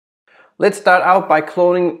Let's start out by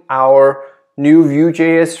cloning our new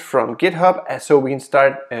VueJS from GitHub so we can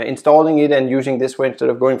start installing it and using this way instead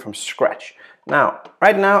of going from scratch. Now,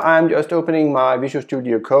 right now I'm just opening my Visual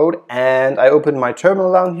Studio Code and I open my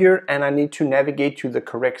terminal down here and I need to navigate to the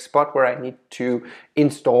correct spot where I need to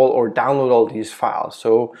install or download all these files.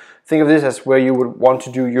 So think of this as where you would want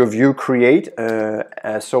to do your Vue create.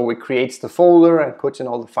 So it creates the folder and puts in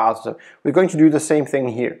all the files. So we're going to do the same thing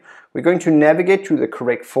here. We're going to navigate to the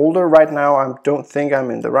correct folder. Right now I don't think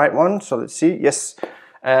I'm in the right one, so let's see. Yes,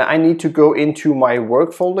 I need to go into my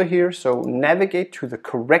work folder here, so navigate to the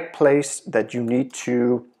correct place that you need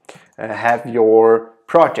to have your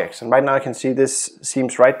projects. And right now I can see this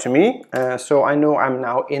seems right to me, so I know I'm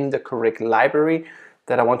now in the correct library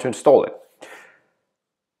that I want to install it.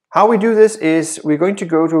 How we do this is we're going to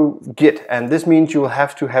go to Git, and this means you will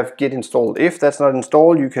have to have Git installed. If that's not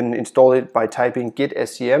installed, you can install it by typing git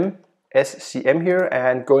scm here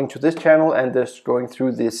and going to this channel and just going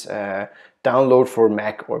through this download for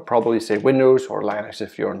Mac, or probably say Windows or Linux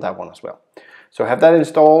if you're on that one as well. So have that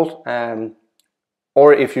installed,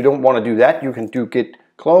 or if you don't want to do that, you can do git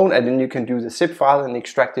clone and then you can do the zip file and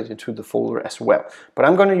extract it into the folder as well. But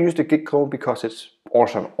I'm going to use the git clone because it's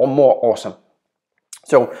awesome, or more awesome.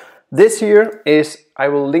 So this here is, I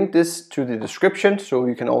will link this to the description so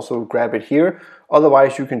you can also grab it here.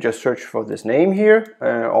 Otherwise you can just search for this name here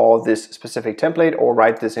or this specific template, or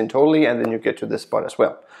write this in totally and then you get to this spot as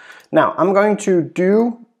well. Now I'm going to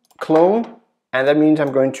do clone, and that means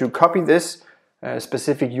I'm going to copy this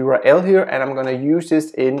specific URL here and I'm going to use this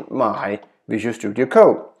in my Visual Studio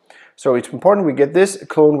Code. So it's important we get this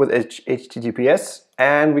clone with HTTPS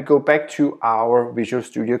and we go back to our Visual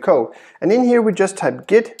Studio Code. And in here we just type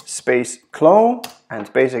git space clone and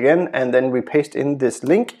space again, and then we paste in this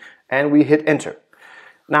link and we hit enter.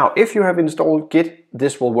 Now if you have installed Git,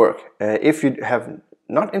 this will work. If you have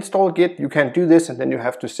not installed Git, you can do this and then you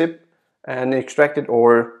have to zip and extract it,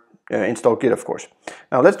 or install Git of course.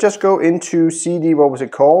 Now let's just go into CD, what was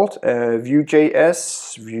it called?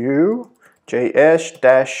 VueJS, VueJS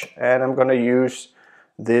dash, and I'm gonna use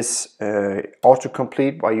this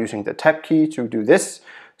autocomplete by using the tab key to do this.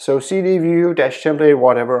 So cd view dash template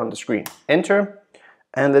whatever on the screen, enter,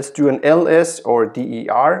 and let's do an ls or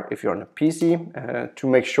der if you're on a PC to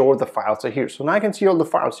make sure the files are here. So now I can see all the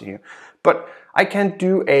files here, but I can't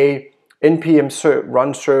do a npm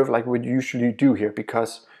run serve like we usually do here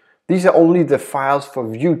because these are only the files for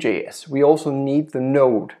VueJS. We also need the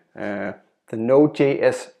Node.js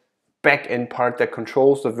backend part that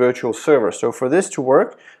controls the virtual server. So for this to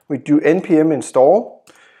work, we do npm install,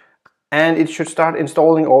 and it should start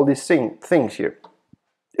installing all these things here.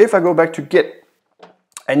 If I go back to Git,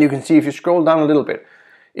 and you can see if you scroll down a little bit,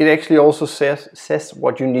 it actually also says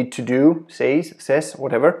what you need to do, says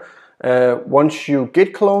whatever. Once you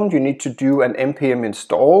git cloned, you need to do an npm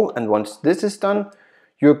install, and once this is done,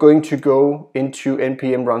 you're going to go into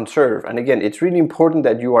npm run serve. And again, it's really important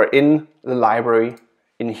that you are in the library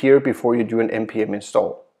in here before you do an npm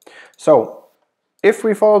install. So if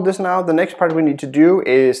we follow this now, the next part we need to do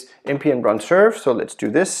is npm run serve. So let's do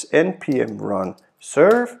this, npm run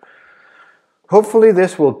serve. Hopefully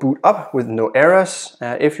this will boot up with no errors.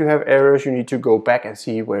 If you have errors, you need to go back and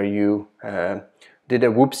see where you did a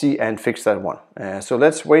whoopsie and fix that one. So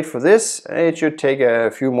let's wait for this. It should take a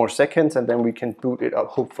few more seconds and then we can boot it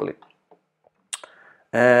up hopefully.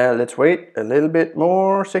 Let's wait a little bit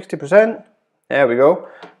more, 60%. There we go.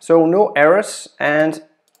 So no errors, and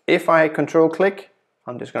if I control click,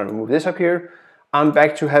 I'm just going to remove this up here, I'm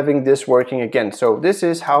back to having this working again. So this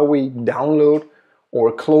is how we download or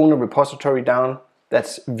clone a repository down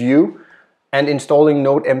that's Vue, and installing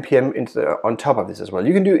Node npm on top of this as well.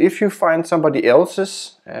 You can do, if you find somebody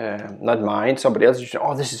else's, not mine, somebody else's, you say,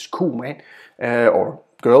 oh this is cool man, or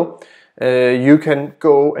girl, you can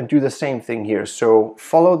go and do the same thing here. So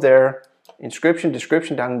follow their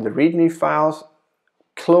description down in the readme files,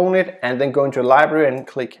 clone it, and then go into a library and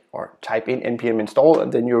click or type in npm install,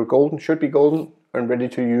 and then you're golden, should be golden and ready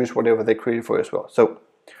to use whatever they created for you as well. So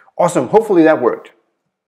awesome, hopefully that worked.